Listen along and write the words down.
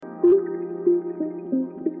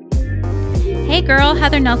Hey girl,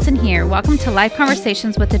 Heather Nelson here. Welcome to Life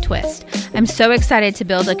Conversations with a Twist. I'm so excited to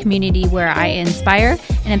build a community where I inspire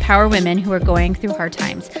and empower women who are going through hard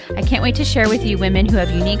times. I can't wait to share with you women who have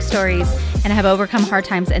unique stories and have overcome hard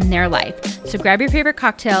times in their life. So grab your favorite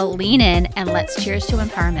cocktail, lean in, and let's cheers to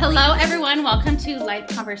empowerment. Hello everyone, welcome to Life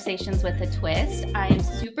Conversations with a Twist. I'm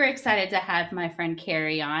super excited to have my friend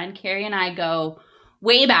Carrie on. Carrie and I go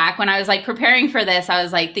way back. When I was preparing for this, I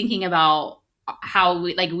was thinking about how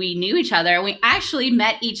we knew each other. We actually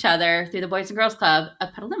met each other through the Boys and Girls Club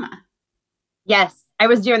of Petaluma. Yes, I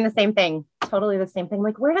was doing the same thing. Totally the same thing.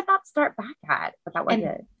 Where did that start back at? But that was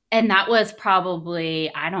it. And that was probably,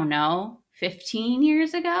 15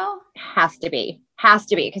 years ago? Has to be.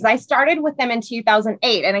 Because I started with them in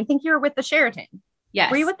 2008. And I think you were with the Sheraton.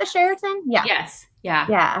 Yes. Were you with the Sheraton? Yeah. Yes. Yeah.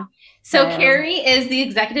 Yeah. So Carrie is the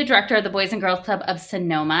executive director of the Boys and Girls Club of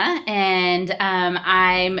Sonoma. And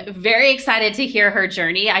I'm very excited to hear her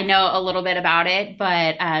journey. I know a little bit about it,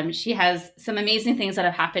 but she has some amazing things that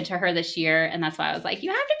have happened to her this year. And that's why I was like,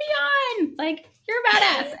 you have to be on. You're a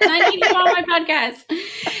badass. And I need you on my podcast.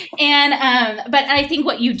 And but I think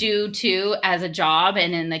what you do too as a job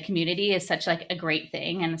and in the community is such a great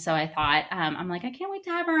thing. And so I thought, I'm like, I can't wait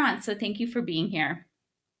to have her on. So thank you for being here.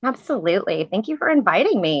 Absolutely. Thank you for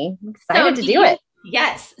inviting me. I'm excited to do it.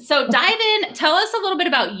 Yes. So dive in. Tell us a little bit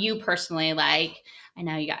about you personally. I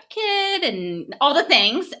know you got a kid and all the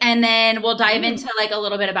things, and then we'll dive into a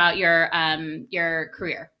little bit about your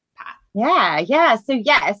career path. Yeah. So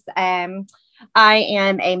yes, I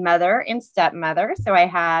am a mother and stepmother. So I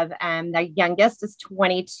have the youngest is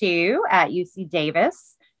 22 at UC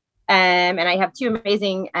Davis, and I have two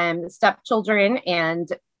amazing stepchildren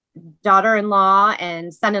and daughter-in-law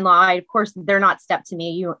and son-in-law. Of course, they're not step to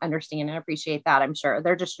me. You understand and appreciate that, I'm sure.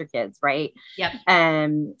 They're just your kids, right? Yep.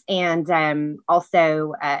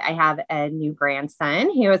 Also, I have a new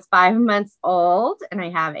grandson who is 5 months old, and I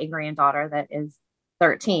have a granddaughter that is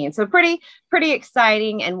 13. So pretty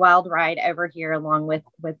exciting and wild ride over here, along with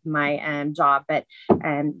my job. But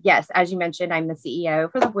yes, as you mentioned, I'm the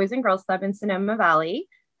CEO for the Boys and Girls Club in Sonoma Valley.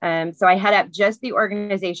 So I head up just the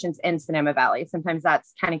organizations in Sonoma Valley. Sometimes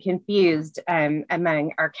that's kind of confused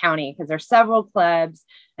among our county because there's several clubs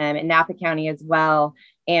in Napa County as well,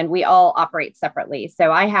 and we all operate separately.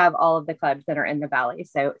 So I have all of the clubs that are in the valley.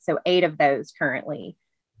 So 8 of those currently.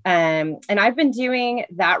 And I've been doing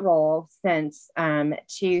that role since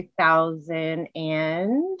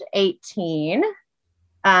 2018.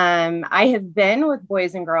 I have been with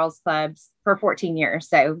Boys and Girls Clubs for 14 years.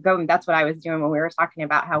 So that's what I was doing when we were talking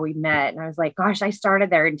about how we met. And I was like, gosh, I started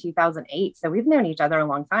there in 2008. So we've known each other a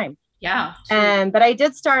long time. Yeah. But I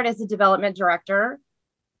did start as a development director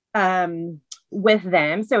with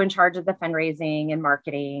them. So in charge of the fundraising and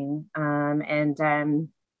marketing.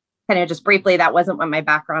 Kind of just briefly, that wasn't what my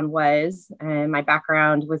background was. My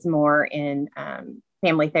background was more in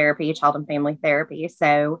family therapy, child and family therapy.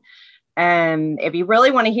 So if you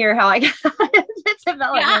really want to hear how I got into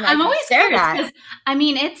development, I'm always curious because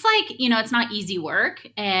it's it's not easy work,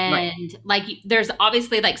 and right. There's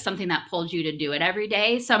obviously something that pulled you to do it every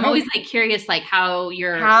day. So I'm always curious, how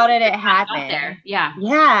did it happen there? Yeah.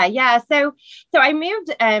 So I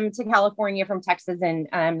moved to California from Texas in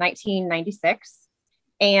 1996.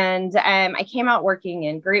 And I came out working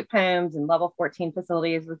in group homes and level 14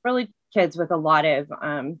 facilities with really kids with a lot of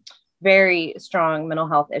very strong mental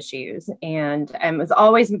health issues. And it's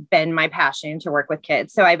always been my passion to work with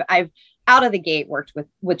kids. So I've out of the gate worked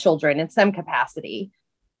with children in some capacity.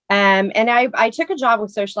 And I took a job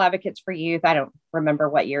with Social Advocates for Youth. I don't remember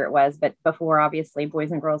what year it was, but before obviously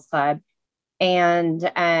Boys and Girls Club. And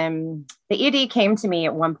the ED came to me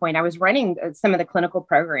at one point. I was running some of the clinical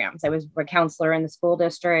programs. I was a counselor in the school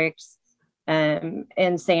districts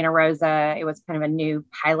in Santa Rosa. It was kind of a new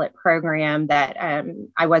pilot program that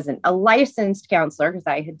I wasn't a licensed counselor because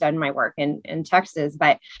I had done my work in Texas,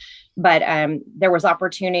 but there was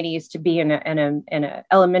opportunities to be in a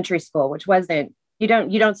elementary school, which wasn't. You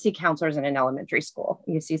don't see counselors in an elementary school.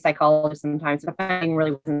 You see psychologists sometimes. The funding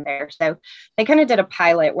really wasn't there, so they kind of did a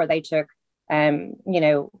pilot where they took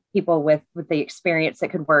people with the experience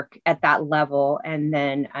that could work at that level, and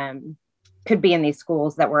then could be in these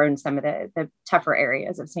schools that were in some of the tougher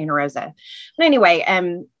areas of Santa Rosa. But anyway,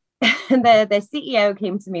 the CEO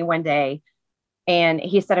came to me one day and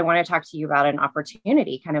he said, I want to talk to you about an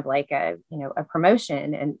opportunity, kind of like a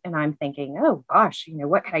promotion. And I'm thinking, oh gosh,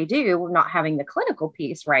 what could I do? Not having the clinical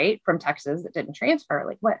piece, right, from Texas that didn't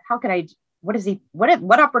transfer. What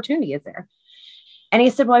opportunity is there? And he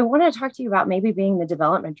said, well, I want to talk to you about maybe being the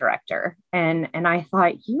development director. And I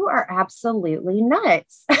thought, you are absolutely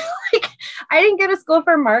nuts. I didn't go to school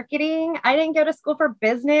for marketing. I didn't go to school for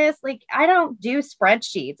business. Like, I don't do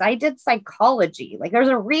spreadsheets. I did psychology. Like, there's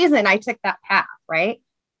a reason I took that path, right?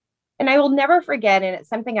 And I will never forget, and it's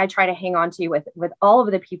something I try to hang on to with all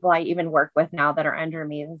of the people I even work with now that are under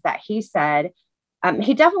me, is that he said,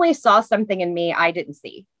 he definitely saw something in me I didn't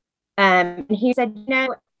see. He said,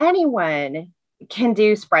 anyone can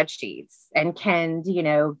do spreadsheets and can,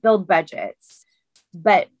 build budgets,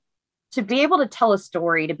 but to be able to tell a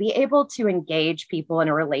story, to be able to engage people in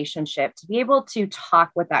a relationship, to be able to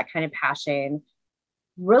talk with that kind of passion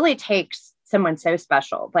really takes someone so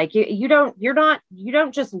special. Like you don't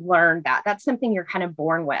just learn that. That's something you're kind of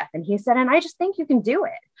born with. And he said, and I just think you can do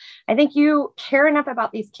it. I think you care enough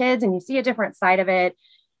about these kids and you see a different side of it.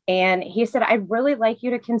 And he said, I'd really like you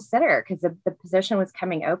to consider, because the position was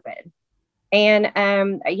coming open. And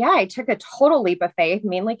I took a total leap of faith,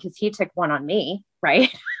 mainly because he took one on me,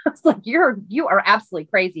 right? I was like, you are absolutely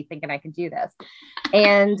crazy thinking I can do this.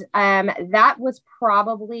 And that was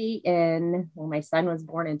probably my son was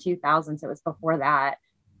born in 2000. So it was before that,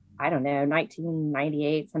 I don't know,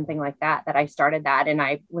 1998, something like that I started that. And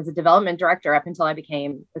I was a development director up until I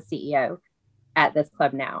became the CEO at this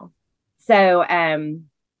club now. So I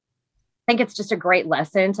think it's just a great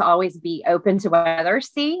lesson to always be open to what others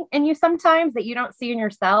see in you sometimes that you don't see in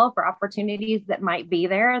yourself, or opportunities that might be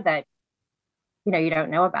there that, you don't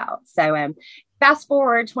know about. So fast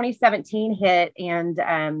forward, 2017 hit, and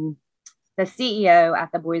the CEO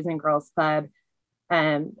at the Boys and Girls Club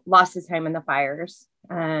lost his home in the fires,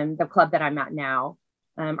 the club that I'm at now.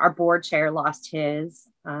 Our board chair lost his.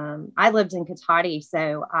 I lived in Cotati,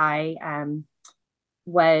 so I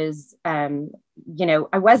was, I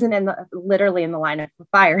wasn't literally in the line of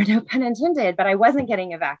fire, no pun intended, but I wasn't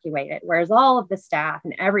getting evacuated, whereas all of the staff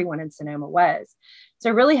and everyone in Sonoma was. So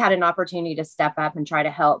I really had an opportunity to step up and try to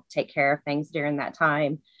help take care of things during that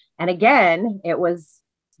time. And again, it was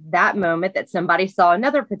that moment that somebody saw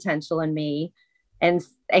another potential in me and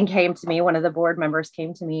came to me. One of the board members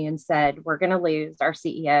came to me and said, we're going to lose our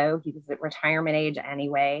CEO. He was at retirement age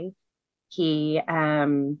anyway. He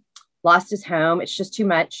lost his home. It's just too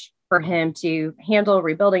much for him to handle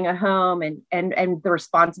rebuilding a home and the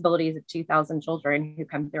responsibilities of 2,000 children who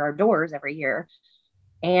come through our doors every year.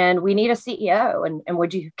 And we need a CEO. And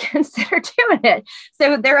would you consider doing it?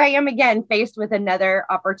 So there I am again, faced with another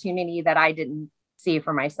opportunity that I didn't see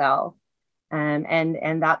for myself.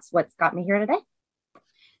 And that's what's got me here today.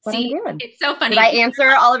 What I'm doing. It's so funny. Did I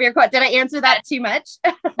answer all of your questions? Did I answer that too much?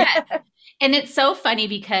 Yes. And it's so funny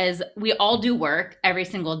because we all do work every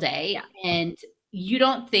single day, and you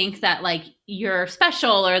don't think that like you're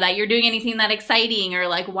special or that you're doing anything that exciting, or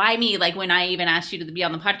like, why me? Like when I even asked you to be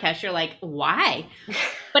on the podcast, you're like, why?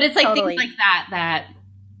 But it's like Totally. things like that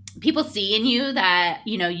people see in you, that,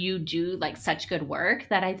 you do like such good work,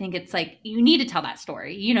 that I think it's like, you need to tell that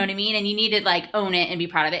story, you know what I mean? And you need to like own it and be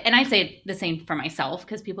proud of it. And I say the same for myself,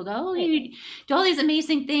 because people go, oh, you do all these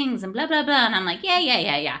amazing things and blah, blah, blah. And I'm like,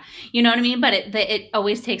 yeah. You know what I mean? But it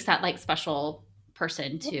always takes that like special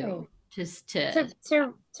person to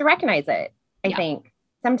recognize it. I think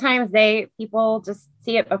sometimes people just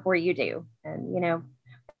see it before you do. And, I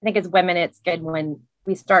think as women, it's good when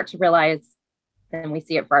we start to realize and we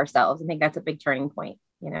see it for ourselves. I think that's a big turning point,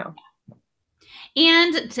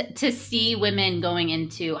 And to see women going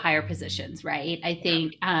into higher positions, right? I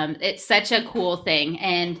think it's such a cool thing.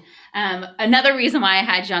 And another reason why I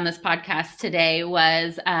had you on this podcast today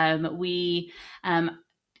was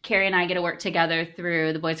Carrie and I get to work together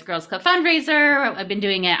through the Boys and Girls Club fundraiser. I've been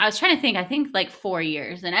doing it. I was trying to think, I think like 4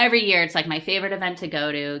 years. And every year it's like my favorite event to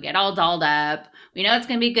go to, get all dolled up. We know it's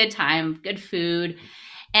going to be a good time, good food.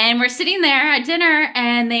 And we're sitting there at dinner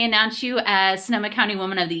and they announce you as Sonoma County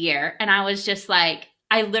Woman of the Year. And I was just like,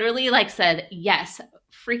 I literally like said, yes,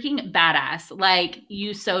 freaking badass. Like,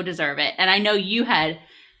 you so deserve it. And I know you had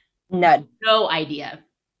no idea.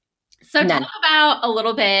 So talk about a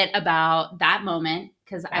little bit about that moment,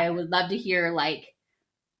 because I would love to hear like,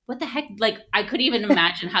 what the heck? Like, I couldn't even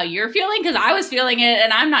imagine how you're feeling, because I was feeling it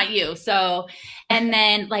and I'm not you. So, and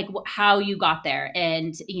then like how you got there,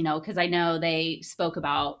 and, because I know they spoke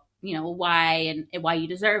about, why and why you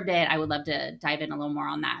deserved it. I would love to dive in a little more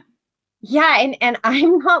on that. Yeah. And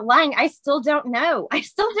I'm not lying. I still don't know. I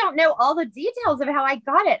still don't know all the details of how I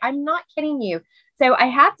got it. I'm not kidding you. So I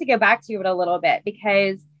have to go back to it a little bit,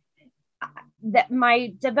 because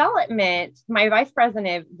my vice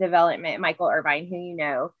president of development, Michael Irvine, who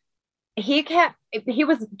we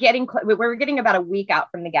were getting about a week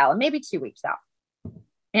out from the gala, maybe 2 weeks out.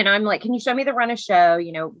 And I'm like, can you show me the run of show?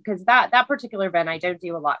 Because that particular event I don't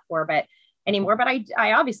do a lot for, but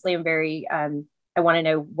I obviously am very I want to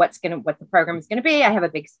know what the program is going to be. I have a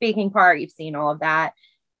big speaking part. You've seen all of that.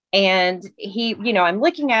 And he, I'm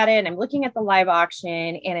looking at it and I'm looking at the live auction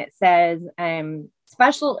and it says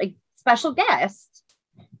special guest.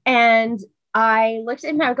 And I looked at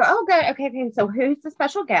him and I go, oh, good. Okay. So who's the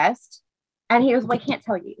special guest? And he was like, can't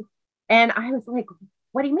tell you. And I was like,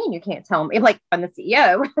 what do you mean you can't tell me? Like, I'm the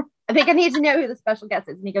CEO. I think I need to know who the special guest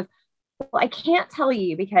is. And he goes, well, I can't tell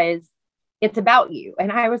you because it's about you.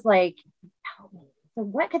 And I was like, so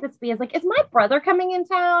what could this be? It's like, is my brother coming in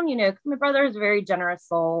town? Because my brother is a very generous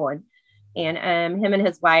soul, and him and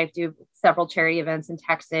his wife do several charity events in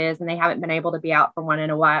Texas, and they haven't been able to be out for one in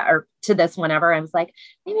a while, or to this whenever. I was like,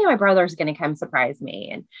 maybe my brother's going to come surprise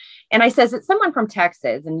me. And I says, it's someone from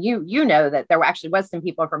Texas. And you know that there actually was some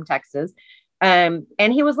people from Texas. And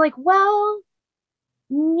he was like, well,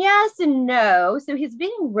 yes and no. So he's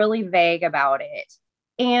being really vague about it.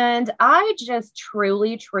 And I just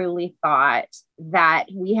truly, truly thought that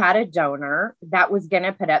we had a donor that was going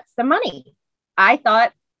to put up some money. I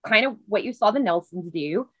thought kind of what you saw the Nelsons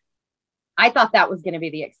do. I thought that was going to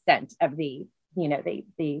be the extent of the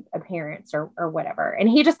appearance or whatever. And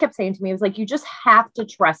he just kept saying to me, he was like, you just have to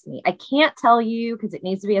trust me. I can't tell you because it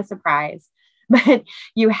needs to be a surprise, but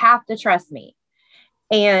you have to trust me.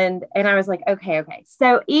 And I was like, okay.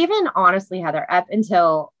 So even honestly, Heather, up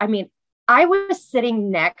until, I was sitting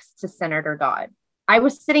next to Senator Dodd. I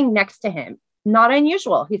was sitting next to him. Not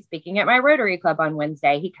unusual. He's speaking at my Rotary Club on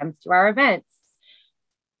Wednesday. He comes to our events.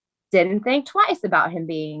 Didn't think twice about him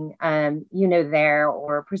being, there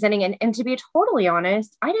or presenting. And to be totally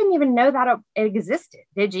honest, I didn't even know that it existed.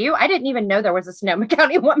 Did you? I didn't even know there was a Sonoma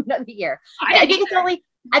County Woman of the Year. I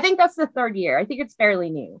think that's the third year. I think it's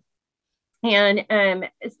fairly new. And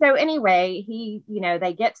so anyway,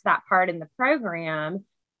 they get to that part in the program.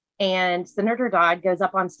 And Senator Dodd goes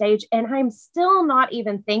up on stage, and I'm still not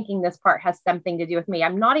even thinking this part has something to do with me.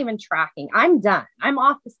 I'm not even tracking. I'm done. I'm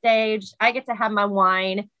off the stage. I get to have my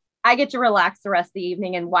wine. I get to relax the rest of the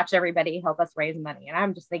evening and watch everybody help us raise money. And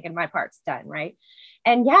I'm just thinking my part's done, right?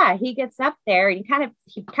 And yeah, he gets up there and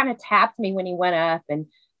he kind of tapped me when he went up. And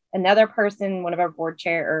another person, one of our board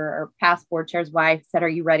chair or past board chair's wife, said, "Are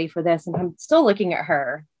you ready for this?" And I'm still looking at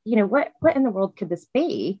her. What in the world could this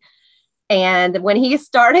be? And when he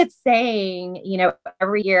started saying,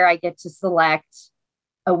 every year I get to select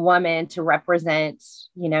a woman to represent,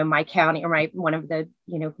 my county or one of the,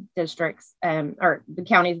 districts or the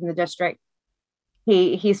counties in the district,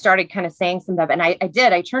 he started kind of saying some stuff. And I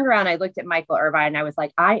did. I turned around, I looked at Michael Irvine, and I was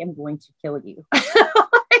like, I am going to kill you. And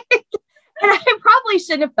I probably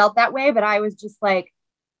shouldn't have felt that way, but I was just like,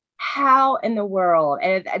 how in the world?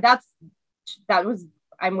 And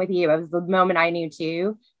I'm with you. It was the moment I knew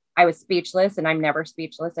too. I was speechless, and I'm never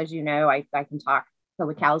speechless. As you know, I can talk till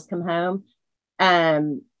the cows come home.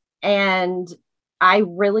 And I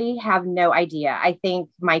really have no idea. I think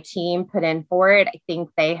my team put in for it. I think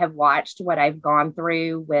they have watched what I've gone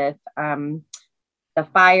through with the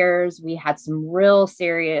fires. We had some real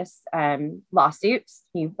serious lawsuits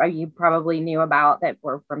you probably knew about that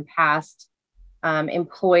were from past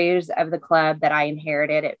employees of the club that I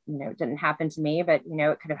inherited. It didn't happen to me, but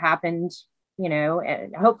it could have happened,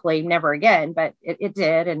 and hopefully never again, but it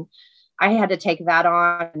did. And I had to take that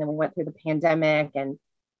on. And then we went through the pandemic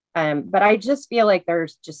but I just feel like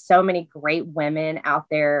there's just so many great women out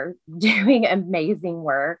there doing amazing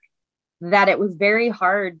work that it was very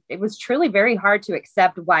hard. It was truly very hard to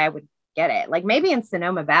accept why I would get it. Like maybe in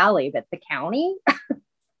Sonoma Valley, but the county,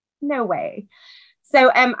 no way.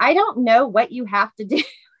 So I don't know what you have to do.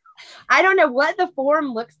 I don't know what the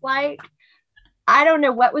form looks like. I don't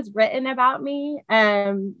know what was written about me,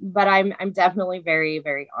 but I'm definitely very,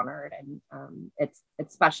 very honored, and it's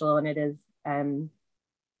special, and it is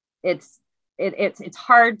it's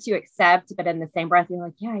hard to accept, but in the same breath, you're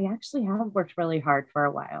like, yeah, I actually have worked really hard for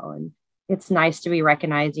a while, and it's nice to be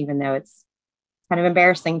recognized, even though it's kind of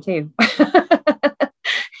embarrassing too. I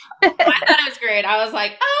thought it was great. I was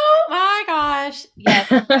like, oh my gosh. Yes.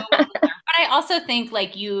 But I also think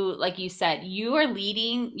like you said, you are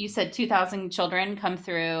leading, you said 2,000 children come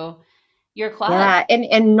through your club. Yeah.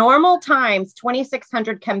 In normal times,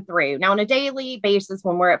 2,600 come through. Now on a daily basis,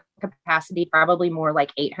 when we're at capacity, probably more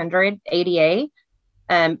like 800 ADA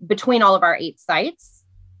between all of our 8 sites.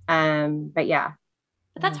 But yeah.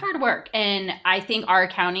 But that's hard work. And I think our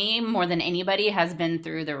county, more than anybody, has been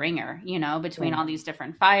through the ringer, between all these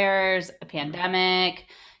different fires, a pandemic,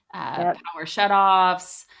 power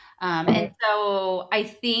shutoffs. And so I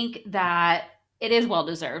think that it is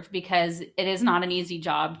well-deserved because it is not an easy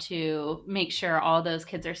job to make sure all those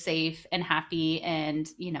kids are safe and happy. And,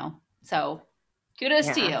 so kudos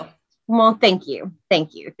to you. Well, thank you.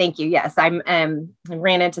 Thank you. Thank you. Yes, I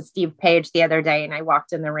ran into Steve Page the other day and I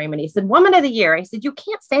walked in the room and he said, Woman of the Year. I said, you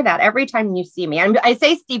can't say that every time you see me. I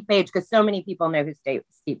say Steve Page because so many people know who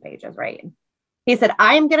Steve Page is, right? He said,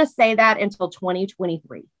 I am going to say that until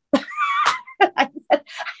 2023. I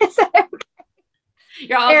said, okay.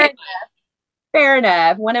 You're all okay. Fair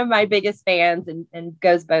enough. One of my biggest fans and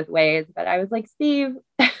goes both ways. But I was like, Steve,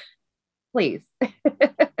 please.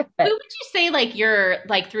 Who would you say like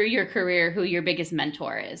through your career, who your biggest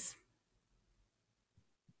mentor is?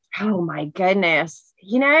 Oh my goodness.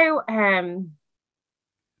 I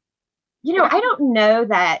don't know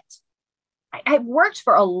that I've worked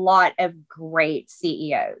for a lot of great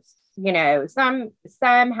CEOs.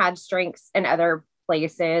 Some had strengths in other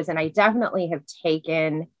places, and I definitely have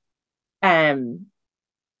taken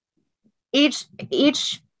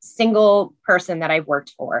each single person that I've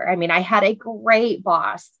worked for. I mean, I had a great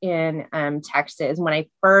boss in Texas when I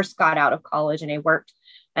first got out of college, and I worked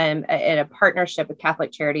in a partnership with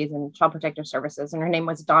Catholic Charities and Child Protective Services, and her name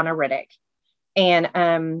was Donna Riddick.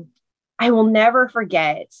 And I will never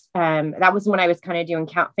forget, that was when I was kind of doing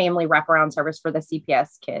family wraparound service for the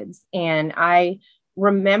CPS kids. And I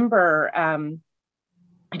remember, I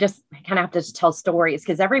kind of have to tell stories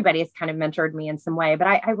because everybody has kind of mentored me in some way. But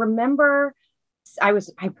I remember I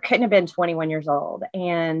couldn't have been 21 years old.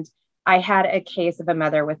 And I had a case of a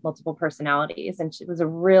mother with multiple personalities. And it was a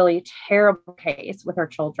really terrible case with her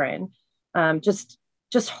children. Just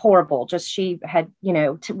horrible. Just she had,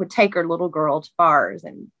 would take her little girl to bars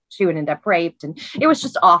and she would end up raped. And it was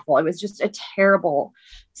just awful. It was just a terrible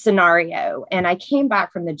scenario. And I came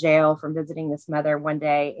back from the jail from visiting this mother one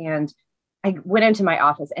day, and I went into my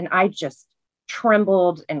office and I just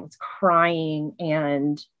trembled and was crying.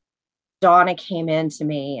 And Donna came in to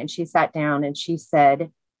me and she sat down and she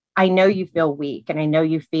said, I know you feel weak and I know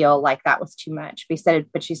you feel like that was too much.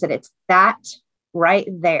 But she said, it's that right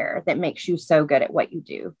there that makes you so good at what you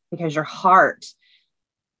do, because your heart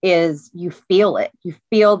you feel it. You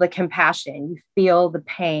feel the compassion, you feel the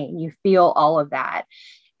pain, you feel all of that.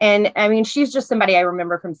 And I mean, she's just somebody I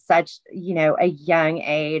remember from such, a young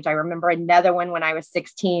age. I remember another one when I was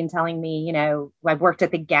 16 telling me, I worked at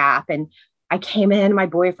the Gap and I came in, my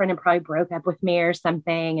boyfriend had probably broke up with me or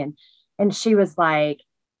something. And she was like,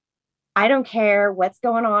 I don't care what's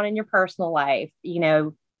going on in your personal life,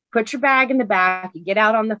 put your bag in the back, you get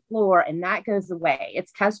out on the floor, and that goes away.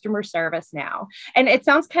 It's customer service now. And it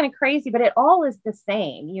sounds kind of crazy, but it all is the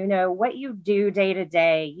same. What you do day to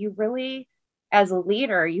day, you really, as a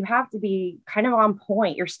leader, you have to be kind of on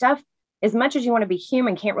point. Your stuff, as much as you want to be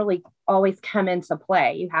human, can't really always come into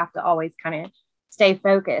play. You have to always kind of stay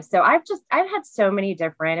focused. So I've had so many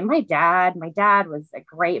different, and my dad was a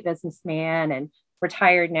great businessman and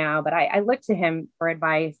retired now, but I looked to him for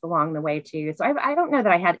advice along the way too. So I don't know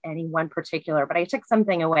that I had any one particular, but I took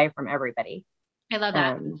something away from everybody. I love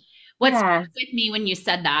that. What stuck with me when you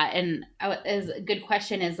said that, and is a good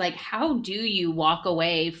question, is like, how do you walk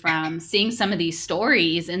away from seeing some of these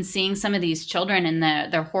stories and seeing some of these children in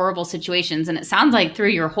their horrible situations? And it sounds like through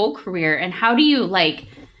your whole career, and how do you like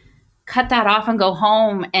cut that off and go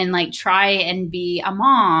home and like try and be a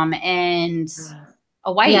mom and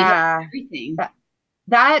a wife and everything?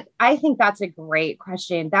 That I think that's a great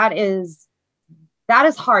question. That is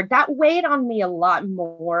hard. That weighed on me a lot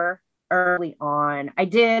more early on. I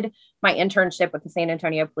did my internship with the San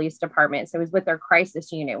Antonio Police Department. So it was with their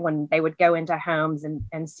crisis unit when they would go into homes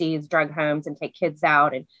and seize drug homes and take kids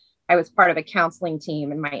out. And I was part of a counseling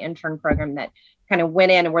team in my intern program that kind of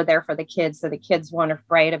went in and were there for the kids. So the kids weren't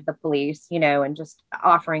afraid of the police, and just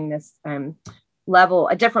offering this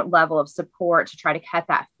a different level of support to try to cut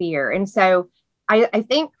that fear. And so I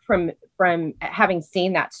think from having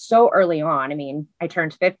seen that so early on, I mean, I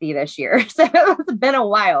turned 50 this year, so it's been a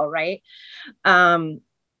while, right?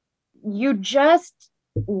 You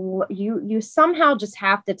somehow just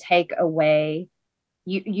have to take away,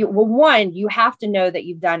 you have to know that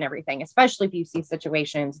you've done everything, especially if you see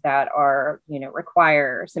situations that are,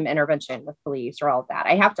 require some intervention with police or all of that.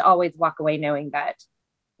 I have to always walk away knowing that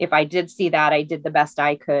if I did see that, I did the best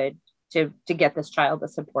I could to get this child the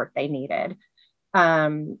support they needed.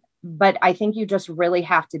 But I think you just really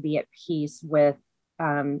have to be at peace with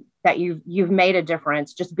that you've made a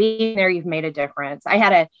difference. Just being there, you've made a difference. I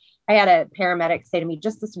had a paramedic say to me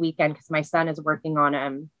just this weekend, because my son is working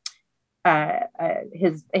on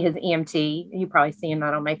his EMT. You probably seen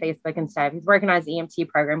that on my Facebook and stuff. He's working on his EMT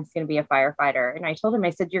program. He's going to be a firefighter. And I told him, I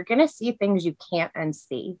said, you're going to see things you can't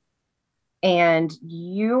unsee. And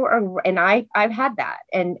I've had that.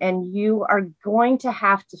 And you are going to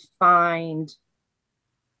have to find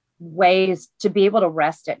ways to be able to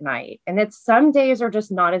rest at night. And it's some days are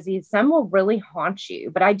just not as easy. Some will really haunt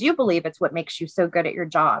you, but I do believe it's what makes you so good at your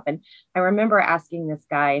job. And I remember asking this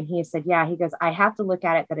guy, and he said, yeah, he goes, I have to look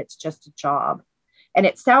at it that it's just a job. And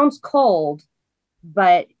it sounds cold,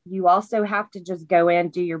 but you also have to just go in,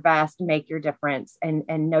 do your best, make your difference, and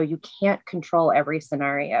know you can't control every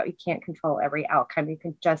scenario. You can't control every outcome. You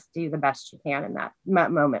can just do the best you can in that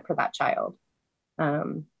moment for that child.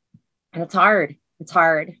 And it's hard. It's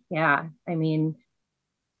hard. Yeah. I mean,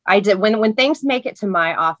 I did when things make it to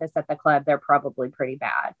my office at the club, they're probably pretty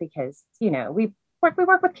bad because, you know, we work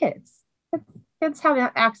with kids. Kids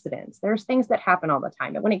have accidents. There's things that happen all the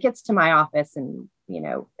time. But when it gets to my office and, you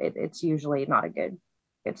know, it's usually not a good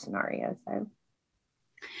scenario. So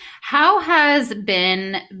How has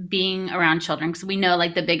been being around children? Because we know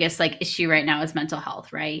like the biggest like issue right now is mental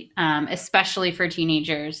health, right? Especially for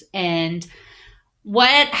teenagers. And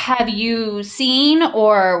what have you seen,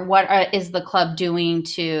 or what is the club doing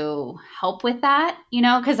to help with that? You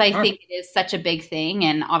know, because I yeah, think it is such a big thing,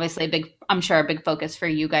 and obviously a big, I'm sure a big focus for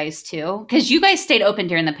you guys too, because you guys stayed open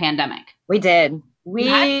during the pandemic. we did. You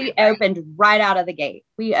had to, We right? opened right out of the gate.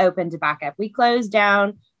 We opened back up. We closed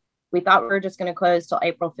down. We thought we were just going to close till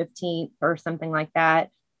April 15th or something like that.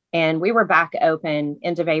 And we were back open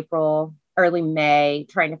end of April, early May,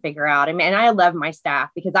 trying to figure out. I mean, and I love my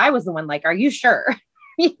staff because I was the one like, are you sure?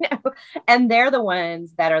 You know, and they're the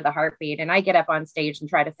ones that are the heartbeat. And I get up on stage and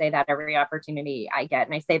try to say that every opportunity I get.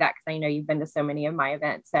 And I say that because I know you've been to so many of my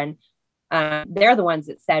events. And they're the ones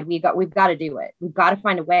that said, we've got to do it. We've got to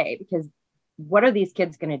find a way, because what are these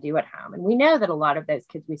kids going to do at home? And we know that a lot of those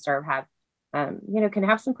kids we serve have, you know, can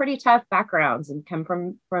have some pretty tough backgrounds and come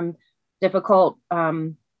from difficult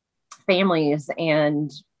families.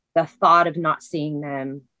 And the thought of not seeing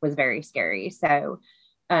them was very scary. So,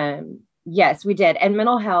 yes, we did. And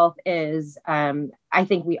mental health is, I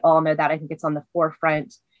think we all know that. I think it's on the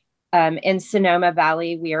forefront. In Sonoma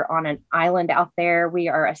Valley, we are on an island out there. We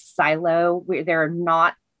are a silo. There are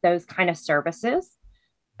not those kind of services.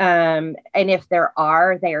 And if there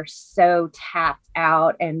are, they are so tapped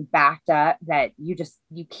out and backed up that you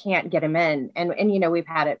can't get them in. And, you know, we've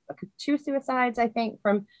had 2 suicides, I think,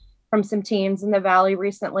 from some teens in the Valley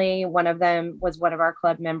recently. One of them was one of our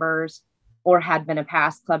club members or had been a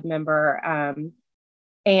past club member.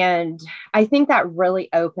 And I think that really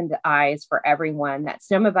opened eyes for everyone that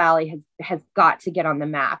Sonoma Valley has got to get on the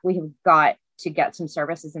map. We have got to get some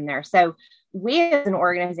services in there. So we as an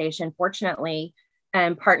organization, fortunately,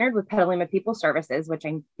 partnered with Petaluma People Services, which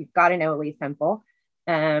you've got to know Elise Semple.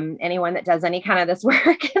 Anyone that does any kind of this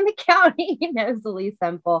work in the county knows Elise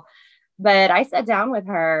Semple. But I sat down with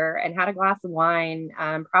her and had a glass of wine,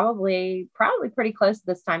 probably pretty close to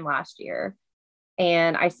this time last year.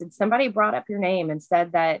 And I said, somebody brought up your name and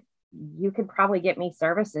said that you could probably get me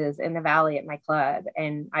services in the Valley at my club.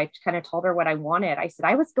 And I kind of told her what I wanted. I said,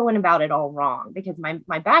 I was going about it all wrong because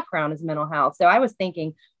my background is mental health. So I was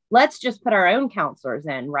thinking, let's just put our own counselors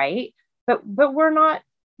in, right? But we're not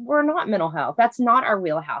mental health. That's not our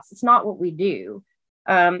wheelhouse. It's not what we do.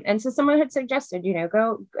 And so someone had suggested, you know,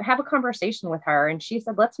 go have a conversation with her. And she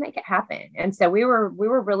said, let's make it happen. And so we were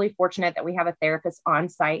really fortunate that we have a therapist on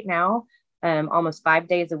site now, almost 5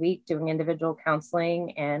 days a week doing individual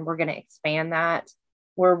counseling. And we're going to expand that.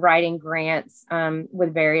 We're writing grants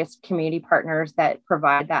with various community partners that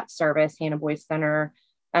provide that service, Hannah Boys Center,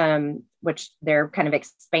 which they're kind of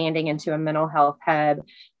expanding into a mental health hub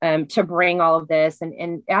to bring all of this.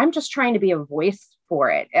 And I'm just trying to be a voice for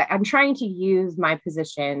it. I'm trying to use my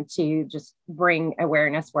position to just bring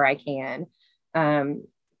awareness where I can.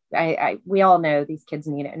 We all know these kids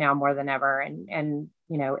need it now more than ever. And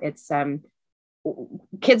you know, it's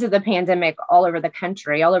kids of the pandemic all over the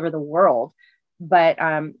country, all over the world, but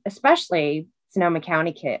especially Sonoma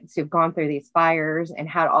County kids who've gone through these fires and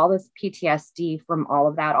had all this PTSD from all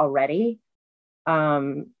of that already.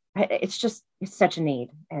 It's such a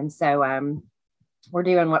need. And so we're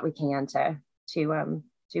doing what we can to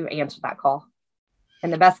answer that call in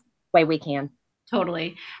the best way we can.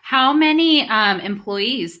 Totally. How many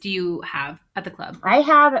employees do you have at the club? I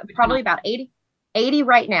have probably about 80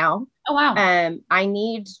 right now. Oh, wow. I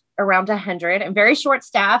need around 100. I'm very short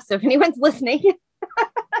staffed. So if anyone's listening,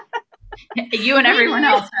 you and everyone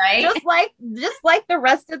else, right? Just like the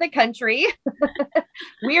rest of the country,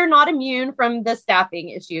 we are not immune from the staffing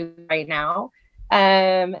issues right now.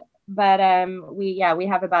 But we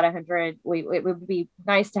have about 100. It would be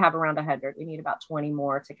nice to have around 100. We need about 20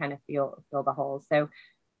 more to kind of fill the holes. So,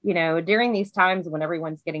 you know, during these times when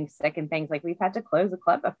everyone's getting sick and things, like we've had to close a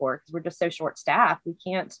club before because we're just so short staffed. We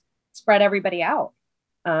can't spread everybody out.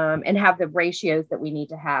 and have the ratios that we need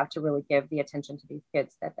to have to really give the attention to these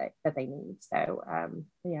kids that they need. So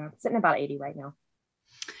yeah, I'm sitting about 80 right now.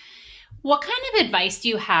 What kind of advice do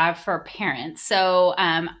you have for parents? So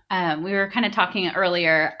we were kind of talking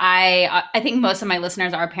earlier. I think most of my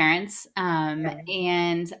listeners are parents,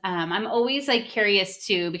 and I'm always like curious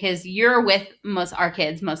too, because you're with most our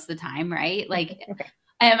kids most of the time, right? Like, okay.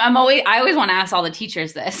 I always want to ask all the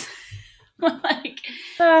teachers this, like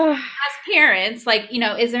as parents, like, you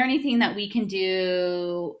know, is there anything that we can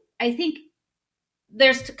do? I think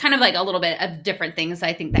there's kind of like a little bit of different things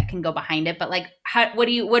I think that can go behind it, but like, what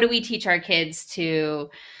do we teach our kids to,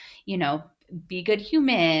 you know, be good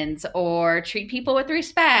humans or treat people with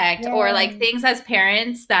respect, or like things as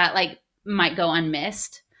parents that like might go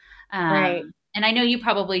unmissed. Right. And I know you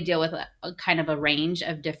probably deal with a kind of a range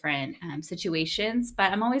of different situations,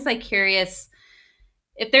 but I'm always like curious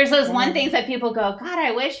if there's those one things that people go, God,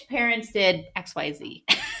 I wish parents did X, Y, Z.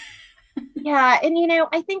 Yeah. And, you know,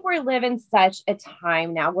 I think we're living such a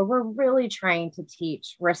time now where we're really trying to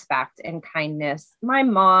teach respect and kindness. My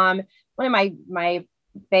mom, one of my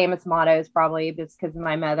famous mottos, probably just because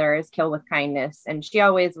my mother is kill with kindness. And she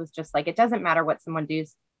always was just like, it doesn't matter what someone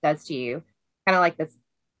does to you. Kind of like this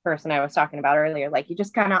person I was talking about earlier. Like, you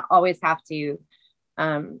just kind of always have to, you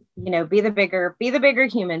know, be the bigger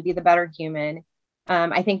human, be the better human.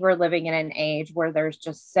 I think we're living in an age where there's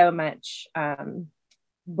just so much,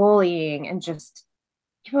 bullying, and just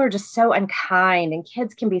people are just so unkind, and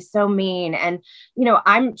kids can be so mean. And, you know,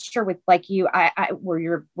 I'm sure with like you, where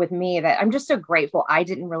you're with me, that I'm just so grateful I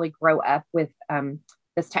didn't really grow up with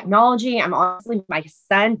this technology. I'm honestly, my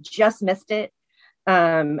son just missed it.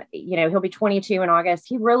 You know, he'll be 22 in August.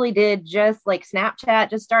 He really did, just like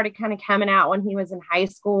Snapchat just started kind of coming out when he was in high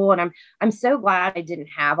school. And I'm so glad I didn't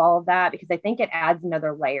have all of that, because I think it adds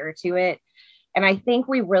another layer to it. And I think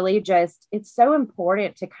we really it's so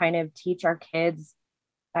important to kind of teach our kids,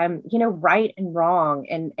 you know, right and wrong,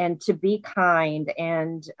 and to be kind,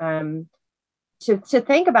 and to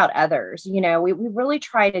think about others. You know, we really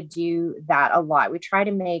try to do that a lot. We try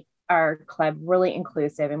to make our club really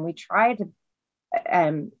inclusive, and we try to,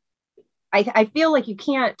 I feel like you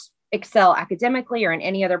can't excel academically or in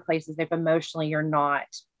any other places if emotionally you're not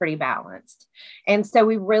pretty balanced. And so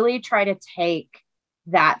we really try to take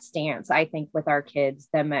that stance, I think, with our kids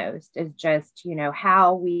the most, is just, you know,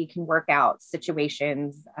 how we can work out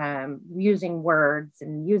situations, using words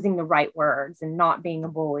and using the right words and not being a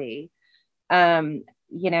bully. You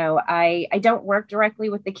know, I don't work directly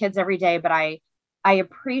with the kids every day, but I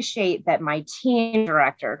appreciate that my team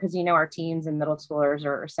director, because, you know, our teams and middle schoolers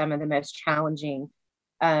are some of the most challenging.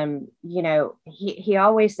 You know, he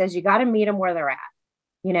always says, you got to meet them where they're at,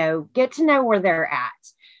 you know, get to know where they're at.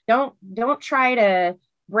 Don't try to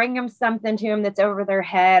bring them something to them that's over their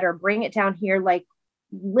head, or bring it down here. Like,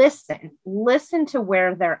 listen to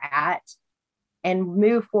where they're at and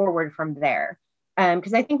move forward from there.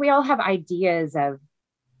 Because I think we all have ideas of,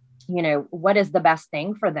 you know, what is the best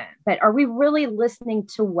thing for them, but are we really listening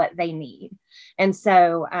to what they need? And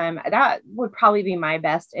so that would probably be my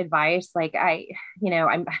best advice. Like, I'm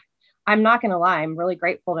not going to lie, I'm really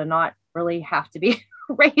grateful to not really have to be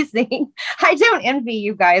raising. I don't envy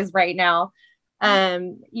you guys right now.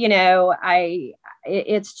 You know,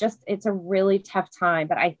 it's a really tough time,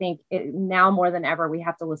 but I think now more than ever, we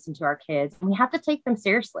have to listen to our kids, and we have to take them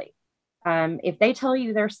seriously. If they tell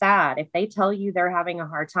you they're sad, if they tell you they're having a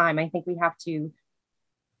hard time, I think we have to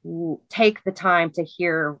take the time to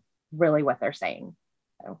hear really what they're saying.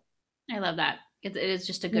 So I love that. It is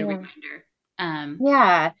just a good reminder.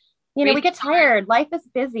 Yeah. You know, we get tired. Life is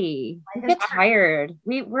busy. We get tired.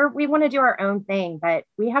 We want to do our own thing, but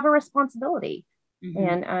we have a responsibility,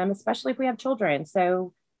 and especially if we have children.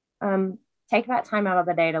 So take that time out of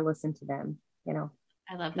the day to listen to them. You know,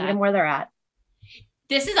 I love that. Meet them where they're at.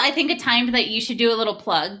 This is, I think, a time that you should do a little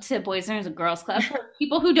plug to Boys and Girls Club for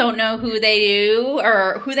people who don't know who they do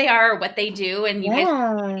or who they are or what they do, and you guys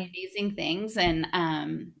do amazing things. And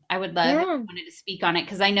I would love if you wanted to speak on it,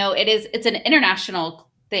 because I know it's an international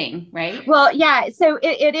thing, right? Well, yeah. So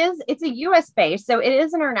it's a U.S. base, so it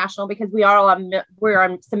is international because we're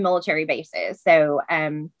on some military bases. So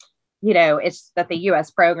you know, it's that the U.S.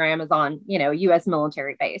 program is on, you know, U.S.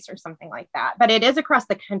 military base or something like that. But it is across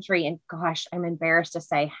the country, and gosh, I'm embarrassed to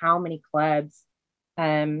say how many clubs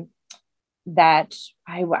that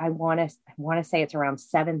I want to say it's around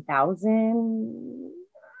 7,000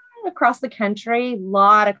 across the country. A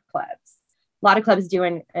lot of clubs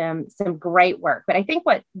doing some great work. But I think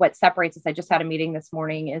what separates us, I just had a meeting this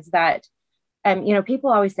morning, is that, you know, people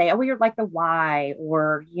always say, oh, well, you're like the Y,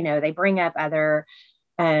 or, you know, they bring up other,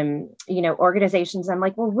 organizations. I'm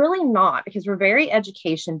like, well, really not, because we're very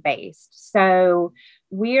education based. So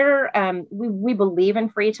we believe in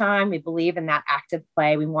free time. We believe in that active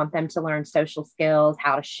play. We want them to learn social skills,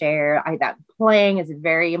 how to share. That playing is a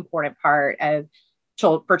very important part of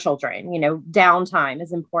for children. Downtime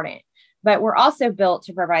is important, but we're also built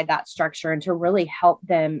to provide that structure and to really help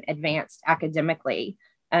them advance academically.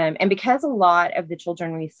 And because a lot of the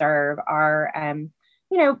children we serve are,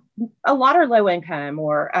 a lot are low income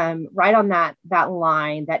or right on that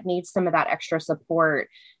line that needs some of that extra support,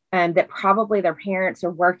 that probably their parents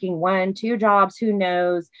are working 1-2 jobs, who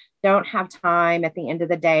knows, don't have time at the end of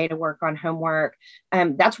the day to work on homework.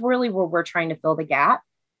 That's really where we're trying to fill the gap,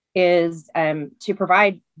 is to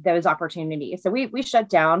provide those opportunities. So we shut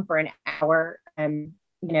down for an hour,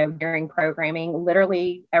 during programming.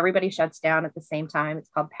 Literally everybody shuts down at the same time. It's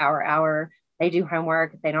called Power Hour. They do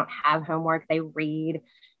homework. If they don't have homework, they read.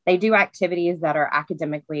 They do activities that are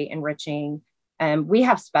academically enriching. We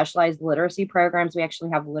have specialized literacy programs. We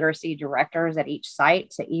actually have literacy directors at each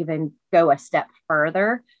site to even go a step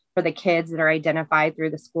further for the kids that are identified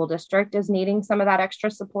through the school district as needing some of that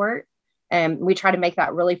extra support. We try to make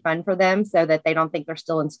that really fun for them so that they don't think they're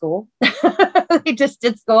still in school. They just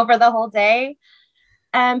did school for the whole day.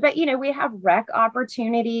 But, we have rec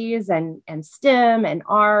opportunities and STEM and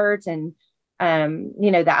art and,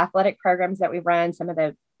 the athletic programs that we run. Some of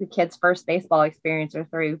the kids' first baseball experience are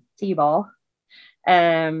through T-ball.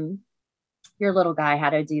 Your little guy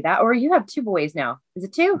had to do that. Or you have 2 boys now. Is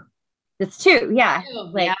it 2? It's 2. Yeah.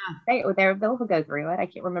 They'll go through it. I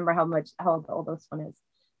can't remember how old this one is.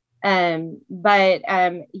 But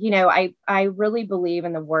I really believe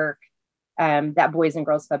in the work that Boys and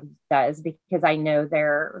Girls Club does, because I know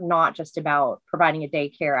they're not just about providing a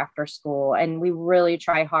daycare after school. And we really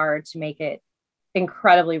try hard to make it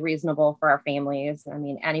incredibly reasonable for our families. I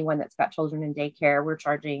mean, anyone that's got children in daycare, we're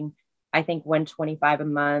charging, I think, $125 a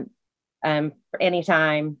month for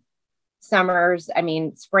anytime. Summers,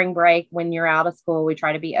 spring break, when you're out of school, we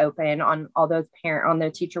try to be open on all those on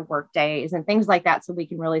the teacher work days and things like that, so we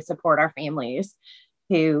can really support our families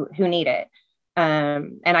who need it.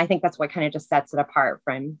 And I think that's what kind of just sets it apart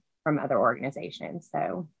from other organizations.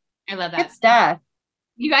 So I love that. Good stuff.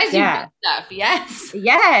 You guys do good stuff. Yes.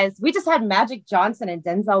 Yes. We just had Magic Johnson and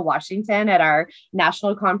Denzel Washington at our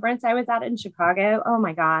national conference I was at in Chicago. Oh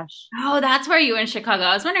my gosh. Oh, that's where you were in Chicago.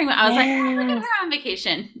 I was wondering, like, look at her on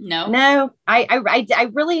vacation. No, I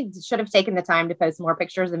really should have taken the time to post more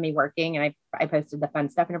pictures of me working. And I posted the fun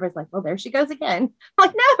stuff and everybody's like, well, there she goes again. I'm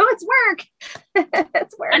like, no, it's work.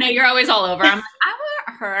 It's work. I know you're always all over. I'm like, I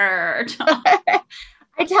want her.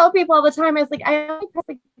 I tell people all the time, I was like, I only post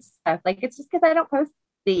the stuff. Like, it's just because I don't post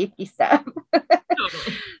the icky stuff.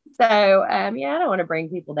 Totally. So, I don't want to bring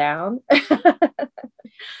people down.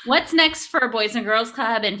 What's next for Boys and Girls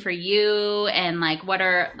Club and for you? And like, what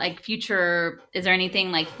are like future, is there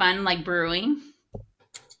anything like fun, like brewing?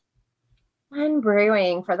 Fun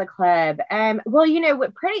brewing for the club. Well,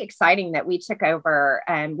 pretty exciting that we took over,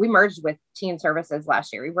 we merged with Teen Services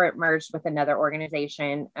last year. We merged with another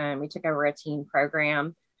organization. We took over a teen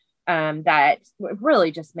program that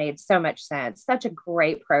really just made so much sense. Such a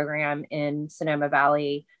great program in Sonoma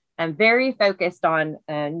Valley, and very focused on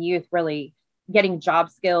youth really getting job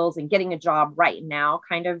skills and getting a job right now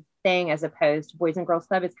kind of thing, as opposed to Boys and Girls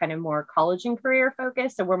Club is kind of more college and career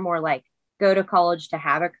focused. So we're more like go to college to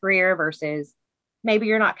have a career versus maybe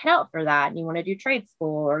you're not cut out for that and you want to do trade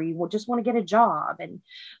school or you just want to get a job.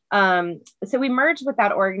 And so we merged with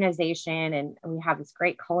that organization and we have this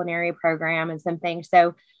great culinary program and some things.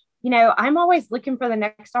 So, I'm always looking for the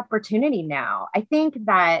next opportunity now. I think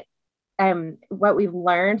that what we've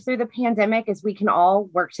learned through the pandemic is we can all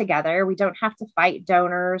work together. We don't have to fight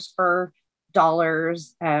donors for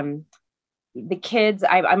dollars. The kids,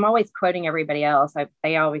 I'm always quoting everybody else.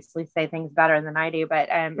 They always say things better than I do. But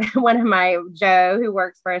one of my Joe, who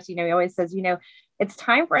works for us, he always says, it's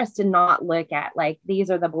time for us to not look at like,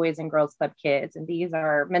 these are the Boys and Girls Club kids and these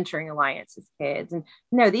are Mentoring Alliance's kids. And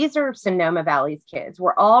no, these are Sonoma Valley's kids.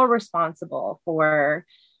 We're all responsible for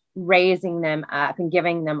raising them up and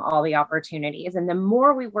giving them all the opportunities. And the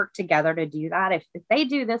more we work together to do that, if they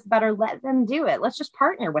do this better, let them do it. Let's just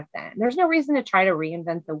partner with them. There's no reason to try to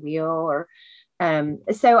reinvent the wheel or,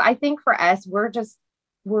 so I think for us,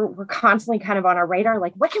 we're constantly kind of on our radar.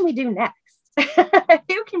 Like, what can we do next?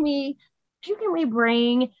 Who can we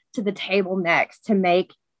bring to the table next to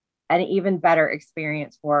make an even better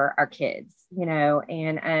experience for our kids,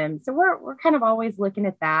 and, so we're kind of always looking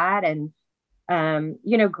at that and,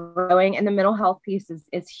 growing. And the mental health piece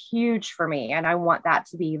is huge for me. And I want that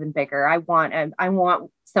to be even bigger. I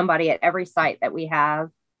want somebody at every site that we have,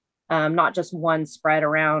 not just one spread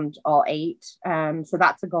around all 8. So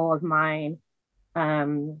that's a goal of mine.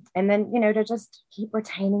 And then, to just keep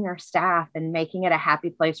retaining our staff and making it a happy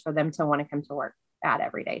place for them to want to come to work at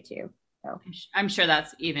every day too. So I'm sure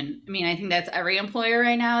that's I think that's every employer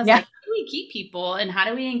right now is yeah. like, how do we keep people and how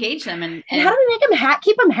do we engage them? And how do we make them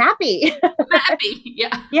keep them happy? Happy.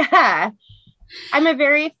 Yeah. Yeah. I'm a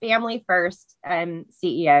very family first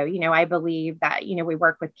CEO. I believe that, we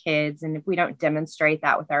work with kids, and if we don't demonstrate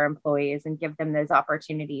that with our employees and give them those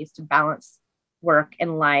opportunities to balance work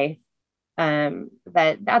and life,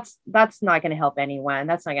 that's not going to help anyone.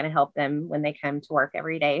 That's not going to help them when they come to work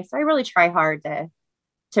every day. So I really try hard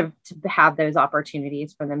to have those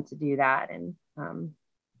opportunities for them to do that. And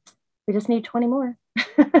we just need 20 more.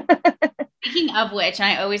 Speaking of which,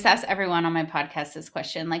 I always ask everyone on my podcast this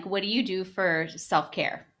question, like, what do you do for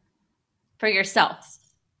self-care for yourself?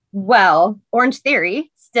 Well, Orange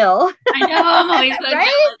Theory still. I know, I'm always so right?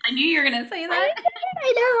 jealous. I knew you were going to say that.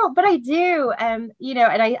 I know, but I do. And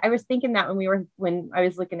I was thinking that when I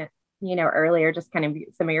was looking at, earlier, just kind of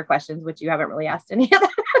some of your questions, which you haven't really asked any of them.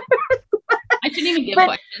 I shouldn't even give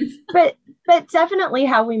questions. But definitely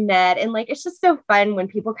how we met. And like, it's just so fun when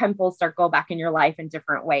people come full circle back in your life in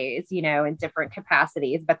different ways, in different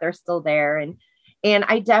capacities, but they're still there. And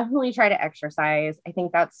I definitely try to exercise. I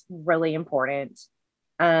think that's really important.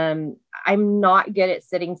 I'm not good at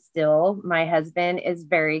sitting still. My husband is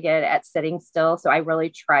very good at sitting still. So I really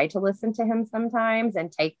try to listen to him sometimes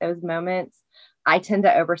and take those moments. I tend to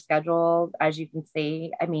overschedule, as you can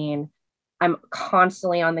see. I'm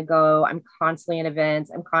constantly on the go. I'm constantly in events.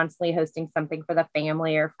 I'm constantly hosting something for the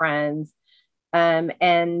family or friends.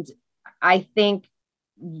 And I think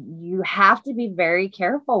you have to be very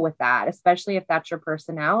careful with that, especially if that's your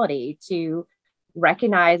personality, to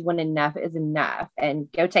recognize when enough is enough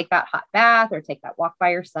and go take that hot bath or take that walk by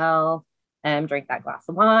yourself and drink that glass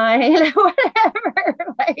of wine, whatever,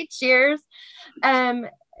 like cheers.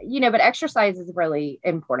 But exercise is really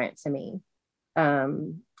important to me.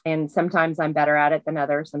 And sometimes I'm better at it than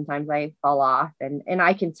others. Sometimes I fall off, and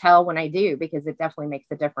I can tell when I do, because it definitely makes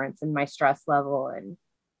a difference in my stress level and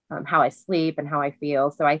how I sleep and how I feel.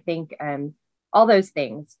 So I think all those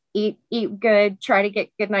things: eat good, try to get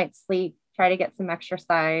good night's sleep, try to get some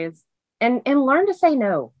exercise, and learn to say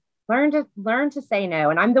no. Learn to say no.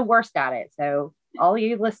 And I'm the worst at it. So all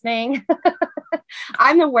you listening,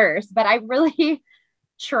 I'm the worst, but I really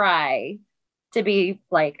try to be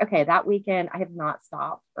like, okay, that weekend I have not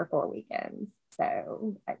stopped for 4 weekends,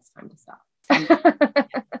 so it's time to stop.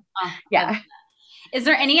 Yeah. Is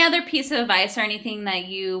there any other piece of advice or anything that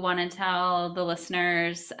you want to tell the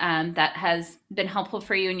listeners that has been helpful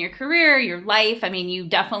for you in your career, your life? You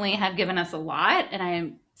definitely have given us a lot, and I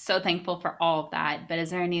am so thankful for all of that. But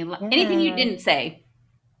is there anything you didn't say?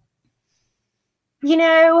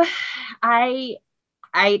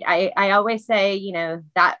 I always say,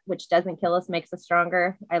 that which doesn't kill us makes us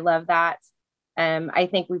stronger. I love that. I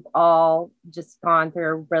think we've all just gone through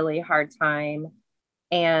a really hard time.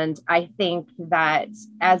 And I think that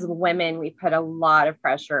as women, we put a lot of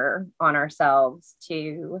pressure on ourselves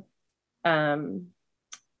to, kind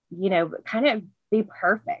of be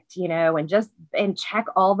perfect, and check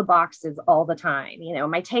all the boxes all the time.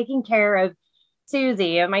 Am I taking care of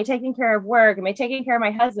Susie? Am I taking care of work? Am I taking care of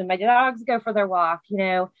my husband? My dogs go for their walk,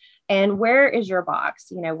 and where is your box?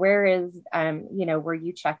 Where is, where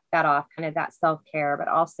you check that off, kind of that self-care, but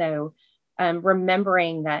also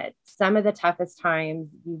remembering that some of the toughest times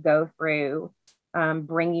you go through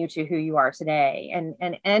bring you to who you are today.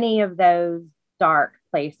 And any of those dark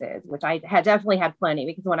places, which I had definitely had plenty,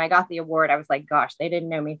 because when I got the award, I was like, gosh, they didn't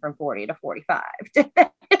know me from 40 to 45.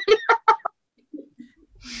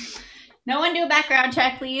 No one do a background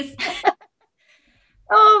check, please.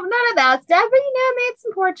 Oh, none of that stuff. But, made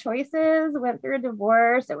some poor choices, went through a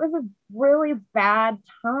divorce. It was a really bad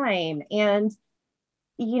time. And,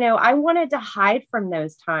 I wanted to hide from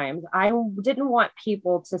those times. I didn't want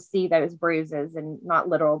people to see those bruises, and not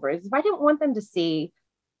literal bruises. I didn't want them to see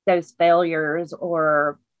those failures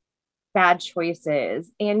or bad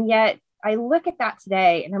choices. And yet I look at that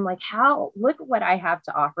today and I'm like, look what I have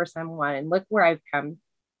to offer someone, and look where I've come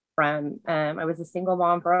from. I was a single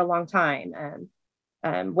mom for a long time,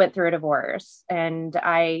 and went through a divorce, and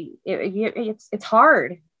it's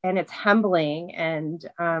hard and it's humbling. And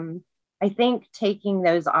I think taking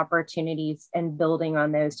those opportunities and building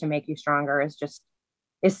on those to make you stronger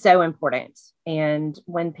is so important. And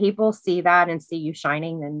when people see that and see you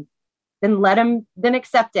shining, then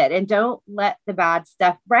accept it, and don't let the bad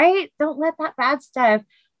stuff, right? Don't let that bad stuff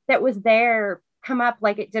that was there come up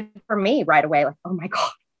like it did for me right away. Like, oh my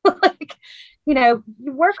God, like, you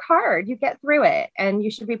work hard, you get through it, and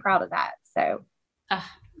you should be proud of that. So,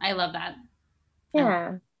 I love that.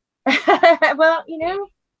 Yeah. Well,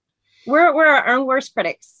 we're our own worst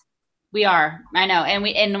critics. We are. I know.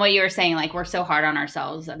 And what you were saying, like, we're so hard on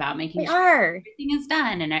ourselves about making sure everything is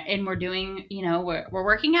done, and we're doing, we're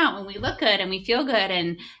working out when we look good and we feel good,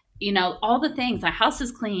 and all the things. Our house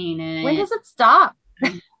is clean. And when does it stop?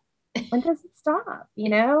 When does it stop?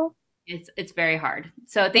 It's very hard.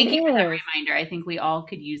 So thank you for that reminder. I think we all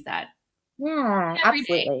could use that. Yeah,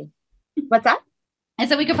 absolutely. What's that? And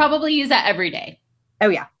so we could probably use that every day. Oh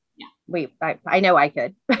yeah. I know I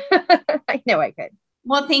could. I know I could.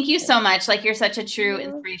 Well, thank you so much. Like, you're such a true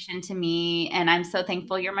inspiration to me, and I'm so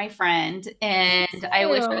thankful you're my friend. And I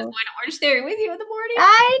wish I was going to Orange Theory with you in the morning.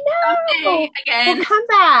 I know. Someday, again. Well,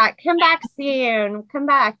 come back soon. Come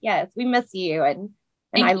back. Yes, we miss you, and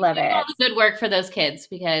I love it. All the good work for those kids,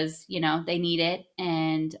 because they need it,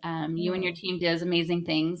 and you and your team does amazing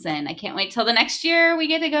things. And I can't wait till the next year we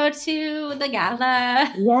get to go to the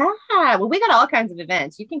gala. Yeah, well, we got all kinds of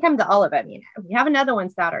events. You can come to all of them. We have another one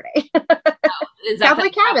Saturday. Cowboy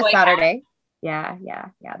Cab Saturday. Yeah.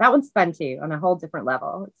 That one's fun too, on a whole different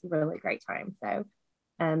level. It's a really great time. So,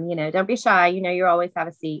 don't be shy. You always have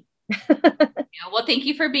a seat. Well, thank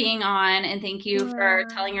you for being on, and thank you for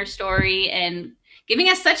telling your story and giving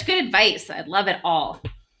us such good advice. I love it all.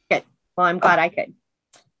 Good. Well, I'm glad I could.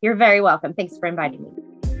 You're very welcome. Thanks for inviting me.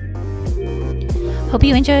 Hope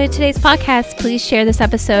you enjoyed today's podcast. Please share this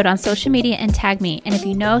episode on social media and tag me. And if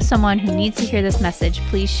you know someone who needs to hear this message,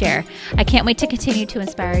 please share. I can't wait to continue to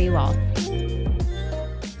inspire you all.